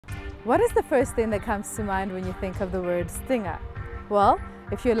What is the first thing that comes to mind when you think of the word stinger? Well,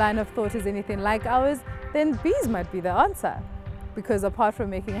 if your line of thought is anything like ours, then bees might be the answer. Because apart from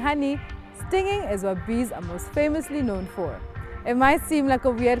making honey, stinging is what bees are most famously known for. It might seem like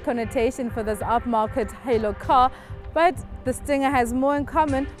a weird connotation for this upmarket halo car, but the Stinger has more in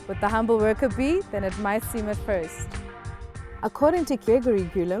common with the humble worker bee than it might seem at first. According to Gregory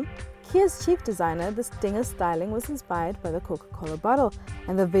Guillem, Kia's chief designer, the Stinger's styling was inspired by the Coca-Cola bottle,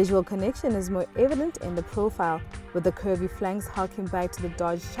 and the visual connection is more evident in the profile, with the curvy flanks harking back to the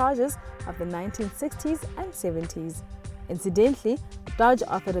Dodge Chargers of the 1960s and 70s. Incidentally, Dodge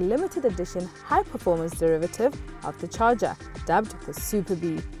offered a limited edition high-performance derivative of the Charger, dubbed the Super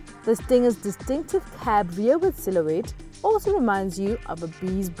Bee. The Stinger's distinctive cab rearward silhouette also reminds you of a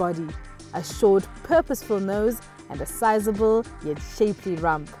bee's body, a short, purposeful nose, and a sizable yet shapely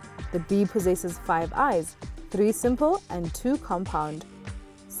rump. The bee possesses 5 eyes, 3 simple and 2 compound,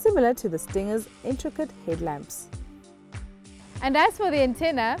 similar to the Stinger's intricate headlamps. And as for the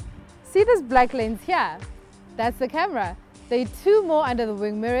antenna, see this black lens here? That's the camera. There are 2 more under the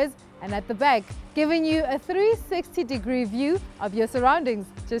wing mirrors and at the back, giving you a 360-degree view of your surroundings,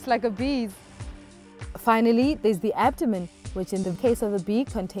 just like a bee's. Finally, there's the abdomen, which in the case of the bee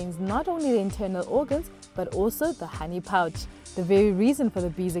contains not only the internal organs, but also the honey pouch, the very reason for the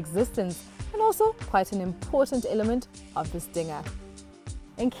bee's existence, and also quite an important element of the Stinger.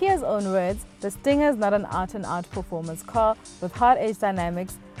 In Kia's own words, the Stinger is not an out-and-out performance car with hard-edge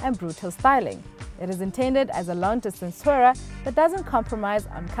dynamics and brutal styling. It is intended as a long-distance tourer that doesn't compromise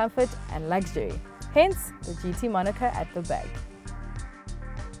on comfort and luxury, hence the GT moniker at the back.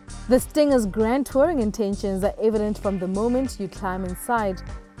 The Stinger's grand touring intentions are evident from the moment you climb inside.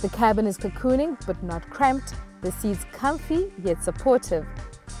 The cabin is cocooning but not cramped, the seats comfy yet supportive.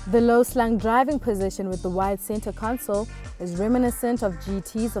 The low-slung driving position with the wide center console is reminiscent of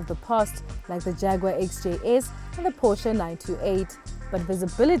GTs of the past like the Jaguar XJS and the Porsche 928. But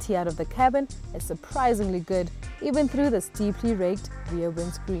visibility out of the cabin is surprisingly good, even through the steeply raked rear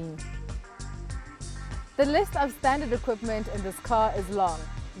windscreen. The list of standard equipment in this car is long,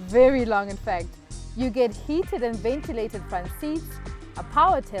 very long in fact. You get heated and ventilated front seats, a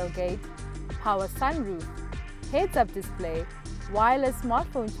power tailgate, a power sunroof, heads-up display, wireless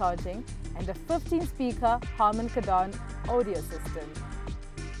smartphone charging, and a 15-speaker Harman Kardon audio system.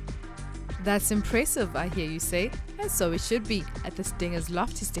 That's impressive, I hear you say, and so it should be at the Stinger's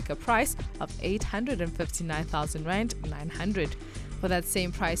lofty sticker price of 859,000 Rand 900. For that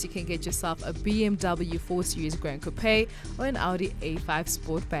same price, you can get yourself a BMW 4 Series Grand Coupe or an Audi A5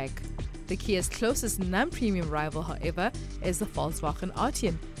 Sportback. The Kia's closest non-premium rival, however, is the Volkswagen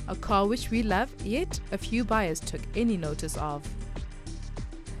Arteon, a car which we love, yet a few buyers took any notice of.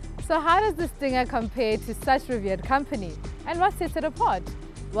 So how does the Stinger compare to such revered company, and what sets it apart?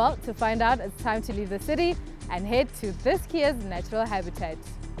 Well, to find out, it's time to leave the city and head to this Kia's natural habitat.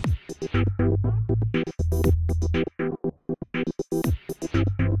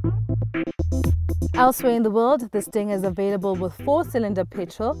 Elsewhere in the world, the Stinger is available with 4-cylinder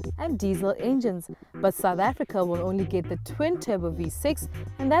petrol and diesel engines, but South Africa will only get the twin-turbo V6,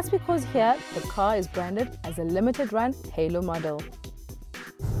 and that's because here the car is branded as a limited-run Halo model.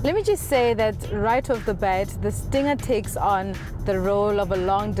 Let me just say that right off the bat, the Stinger takes on the role of a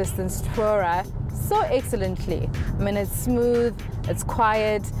long-distance tourer so excellently. I mean, it's smooth, it's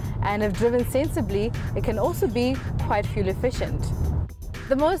quiet, and if driven sensibly, it can also be quite fuel efficient.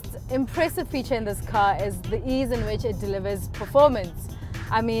 The most impressive feature in this car is the ease in which it delivers performance.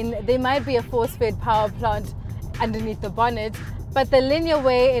 I mean, there might be a force-fed power plant underneath the bonnet, but the linear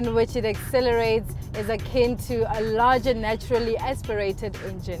way in which it accelerates is akin to a larger naturally aspirated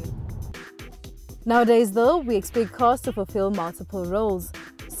engine. Nowadays though, we expect cars to fulfill multiple roles.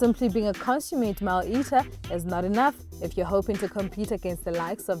 Simply being a consummate mile eater is not enough if you're hoping to compete against the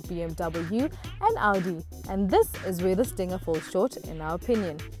likes of BMW and Audi, and this is where the Stinger falls short in our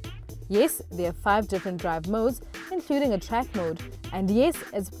opinion. Yes, there are 5 different drive modes, including a track mode, and yes,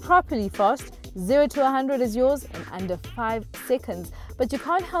 it's properly fast. 0 to 100 is yours in under 5 seconds, but you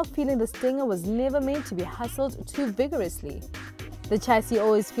can't help feeling the Stinger was never meant to be hustled too vigorously. The chassis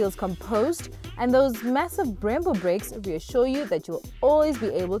always feels composed, and those massive Brembo brakes reassure you that you'll always be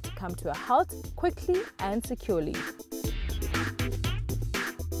able to come to a halt quickly and securely.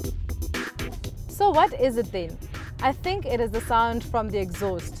 So what is it then? I think it is the sound from the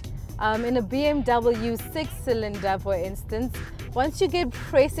exhaust. In a BMW 6-cylinder, for instance, once you get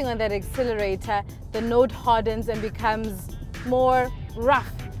pressing on that accelerator, the note hardens and becomes more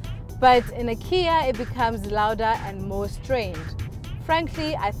rough. But in a Kia, it becomes louder and more strained.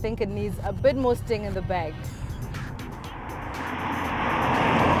 Frankly, I think it needs a bit more sting in the bag.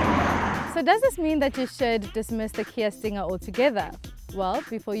 So does this mean that you should dismiss the Kia Stinger altogether? Well,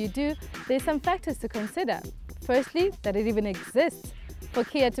 before you do, there's some factors to consider. Firstly, that it even exists. For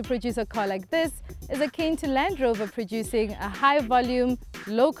Kia to produce a car like this is akin to Land Rover producing a high-volume,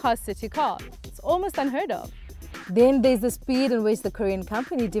 low-cost city car. It's almost unheard of. Then there's the speed in which the Korean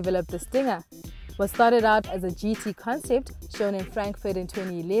company developed the Stinger. What started out as a GT concept shown in Frankfurt in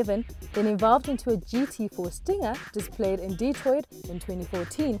 2011, then evolved into a GT4 Stinger displayed in Detroit in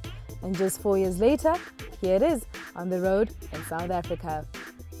 2014. And just 4 years later, here it is on the road in South Africa.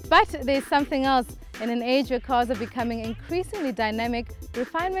 But there's something else. In an age where cars are becoming increasingly dynamic,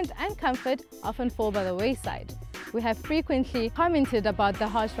 refinement and comfort often fall by the wayside. We have frequently commented about the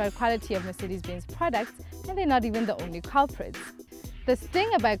harsh ride quality of Mercedes-Benz products, and they're not even the only culprits. The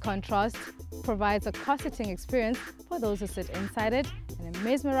Stinger, by contrast, provides a corseting experience for those who sit inside it and a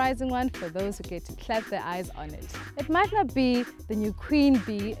mesmerizing one for those who get to clap their eyes on it. It might not be the new Queen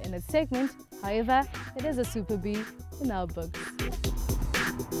Bee in its segment, however, it is a super bee in our books.